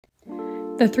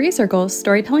The 3 Circles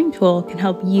storytelling tool can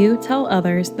help you tell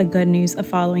others the good news of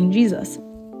following Jesus.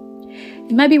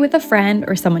 You might be with a friend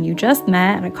or someone you just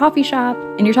met at a coffee shop,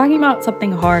 and you're talking about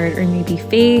something hard, or maybe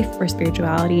faith or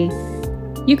spirituality.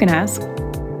 You can ask,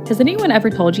 has anyone ever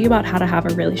told you about how to have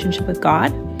a relationship with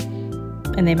God?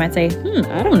 And they might say,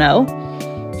 I don't know.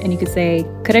 And you could say,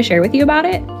 could I share with you about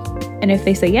it? And if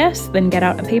they say yes, then get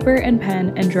out a paper and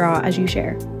pen and draw as you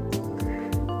share.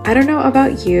 I don't know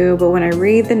about you, but when I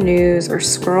read the news or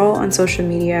scroll on social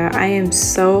media, I am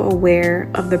so aware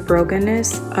of the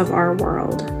brokenness of our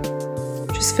world.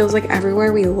 It just feels like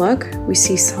everywhere we look, we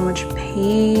see so much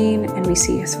pain and we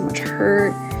see so much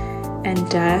hurt and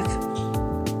death.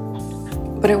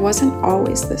 But it wasn't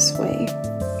always this way.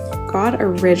 God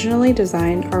originally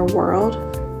designed our world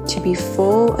to be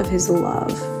full of His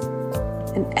love,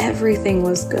 and everything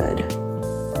was good.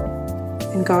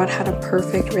 And God had a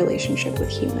perfect relationship with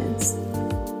humans.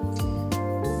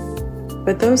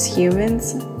 But those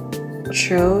humans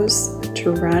chose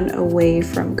to run away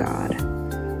from God,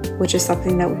 which is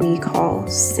something that we call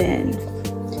sin.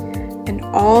 And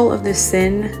all of the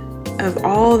sin of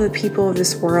all the people of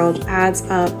this world adds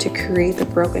up to create the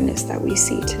brokenness that we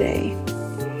see today.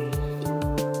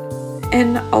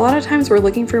 And a lot of times we're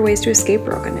looking for ways to escape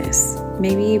brokenness,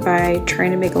 maybe by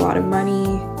trying to make a lot of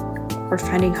money, or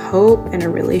finding hope in a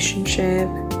relationship,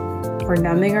 or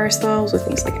numbing ourselves with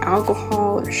things like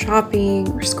alcohol or shopping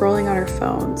or scrolling on our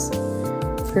phones.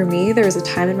 For me, there was a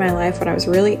time in my life when I was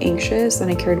really anxious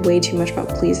and I cared way too much about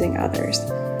pleasing others.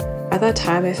 At that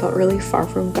time, I felt really far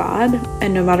from God,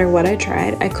 and no matter what I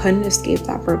tried, I couldn't escape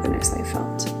that brokenness I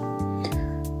felt.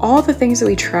 All the things that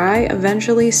we try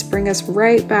eventually spring us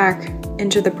right back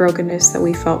into the brokenness that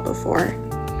we felt before.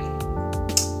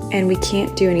 And we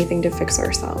can't do anything to fix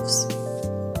ourselves.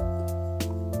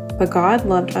 But God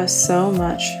loved us so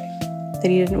much that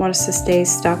He didn't want us to stay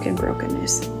stuck in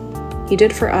brokenness. He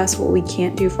did for us what we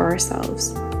can't do for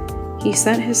ourselves. He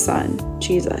sent His Son,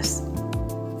 Jesus.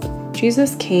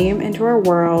 Jesus came into our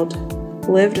world,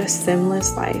 lived a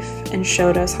sinless life, and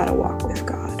showed us how to walk with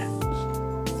God.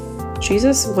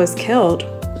 Jesus was killed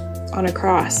on a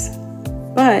cross,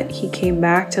 but He came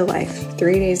back to life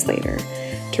 3 days later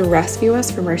to rescue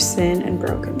us from our sin and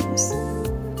brokenness.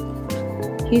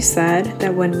 He said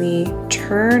that when we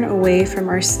turn away from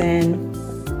our sin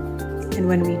and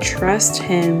when we trust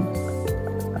Him,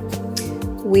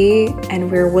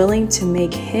 we're willing to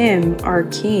make Him our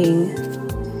King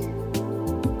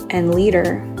and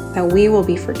leader, that we will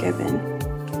be forgiven.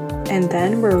 And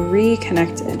then we're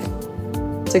reconnected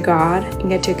to God and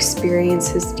get to experience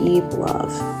His deep love.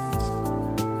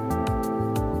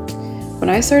 When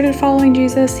I started following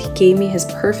Jesus, He gave me His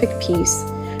perfect peace,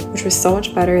 which was so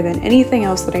much better than anything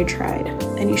else that I tried.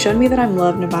 And He showed me that I'm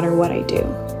loved no matter what I do.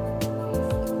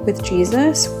 With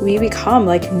Jesus, we become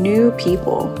like new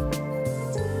people.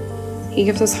 He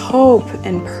gives us hope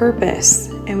and purpose,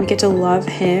 and we get to love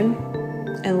Him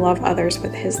and love others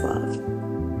with His love.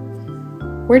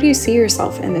 Where do you see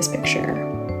yourself in this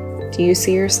picture? Do you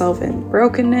see yourself in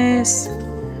brokenness?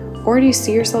 Or do you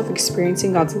see yourself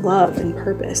experiencing God's love and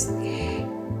purpose?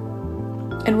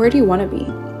 And where do you want to be?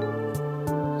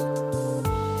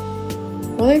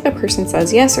 Whether the person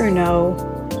says yes or no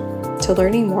to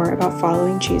learning more about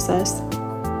following Jesus,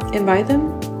 invite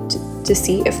them to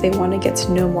see if they want to get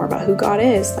to know more about who God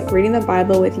is, like reading the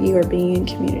Bible with you or being in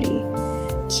community.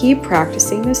 Keep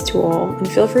practicing this tool and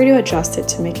feel free to adjust it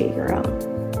to make it your own.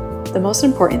 The most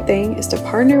important thing is to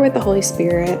partner with the Holy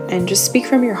Spirit and just speak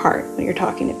from your heart when you're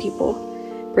talking to people.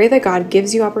 Pray that God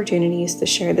gives you opportunities to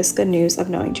share this good news of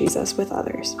knowing Jesus with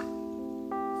others.